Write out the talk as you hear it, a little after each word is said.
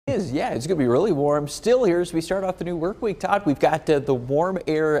is, yeah, it's going to be really warm still here as we start off the new work week. Todd, we've got the warm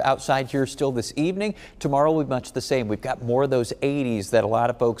air outside here still this evening. Tomorrow will be much the same. We've got more of those 80s that a lot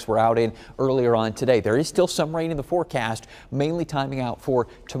of folks were out in earlier on today. There is still some rain in the forecast, mainly timing out for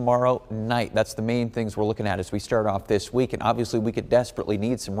tomorrow night. That's the main things we're looking at as we start off this week. And obviously we could desperately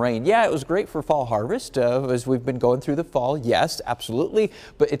need some rain. Yeah, it was great for fall harvest as we've been going through the fall. Yes, absolutely.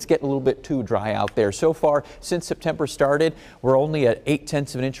 But it's getting a little bit too dry out there. So far since September started, we're only at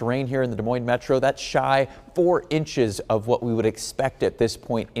 0.8 of an inch of rain here in the Des Moines Metro. That's shy 4 inches of what we would expect at this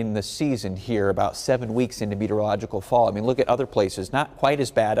point in the season here, about 7 weeks into meteorological fall. I mean, look at other places, not quite as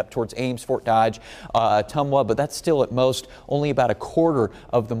bad up towards Ames, Fort Dodge, Tumwa, but that's still at most only about a quarter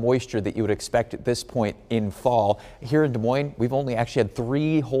of the moisture that you would expect at this point in fall. Here in Des Moines, we've only actually had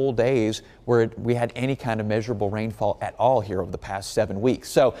 3 whole days where we had any kind of measurable rainfall at all here over the past 7 weeks.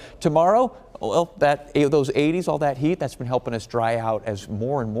 So tomorrow, well, those 80s, all that heat, that's been helping us dry out as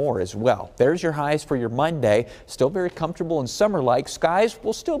more and more as well. There's your highs for your Monday. Still very comfortable and summer-like. Skies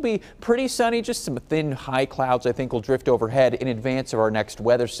will still be pretty sunny. Just some thin high clouds, I think, will drift overhead in advance of our next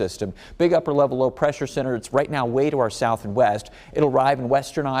weather system. Big upper level low pressure center. It's right now way to our south and west. It'll arrive in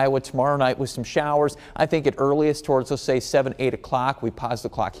western Iowa tomorrow night with some showers. I think at earliest towards, let's say, 7, 8 o'clock. We pause the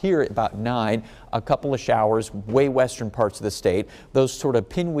clock here at about 9. A couple of showers way western parts of the state. Those sort of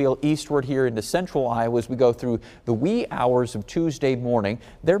pinwheel eastward here into central Iowa as we go through the wee hours of Tuesday morning.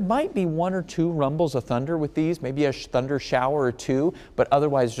 There might be 1 or 2 rumbles of thunder with these, maybe a thunder shower or 2, but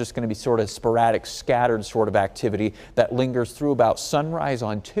otherwise just going to be sort of sporadic, scattered sort of activity that lingers through about sunrise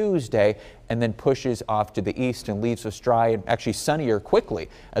on Tuesday and then pushes off to the east and leaves us dry and actually sunnier quickly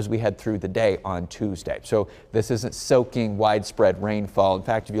as we head through the day on Tuesday. So this isn't soaking widespread rainfall. In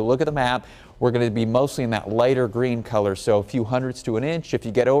fact, if you look at the map, we're going to be mostly in that lighter green color, so a few hundredths to an inch. If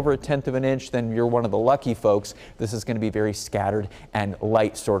you get over 1/10 of an inch, then you're one of the lucky folks. This is going to be very scattered and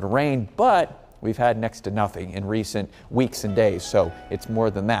light sort of rain, but we've had next to nothing in recent weeks and days, so it's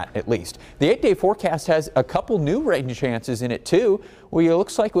more than that at least. The 8-day forecast has a couple new rain chances in it too. Well, it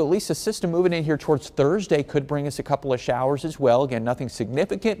looks like at least a system moving in here towards Thursday could bring us a couple of showers as well. Again, nothing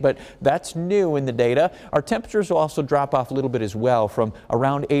significant, but that's new in the data. Our temperatures will also drop off a little bit as well, from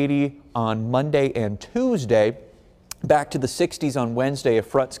around 80 on Monday and Tuesday back to the 60s on Wednesday. A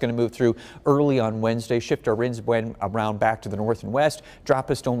front's going to move through early on Wednesday, shift our winds around back to the north and west,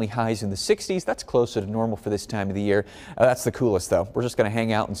 drop us to only highs in the 60s. That's closer to normal for this time of the year. That's the coolest though. We're just going to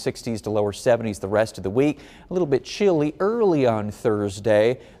hang out in 60s to lower 70s the rest of the week. A little bit chilly early on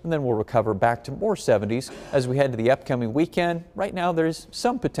Thursday, and then we'll recover back to more 70s as we head to the upcoming weekend. Right now there's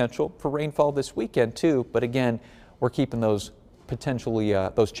some potential for rainfall this weekend too, but again, we're keeping those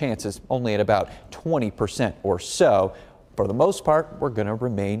those chances only at about 20% or so. For the most part, we're going to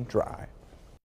remain dry.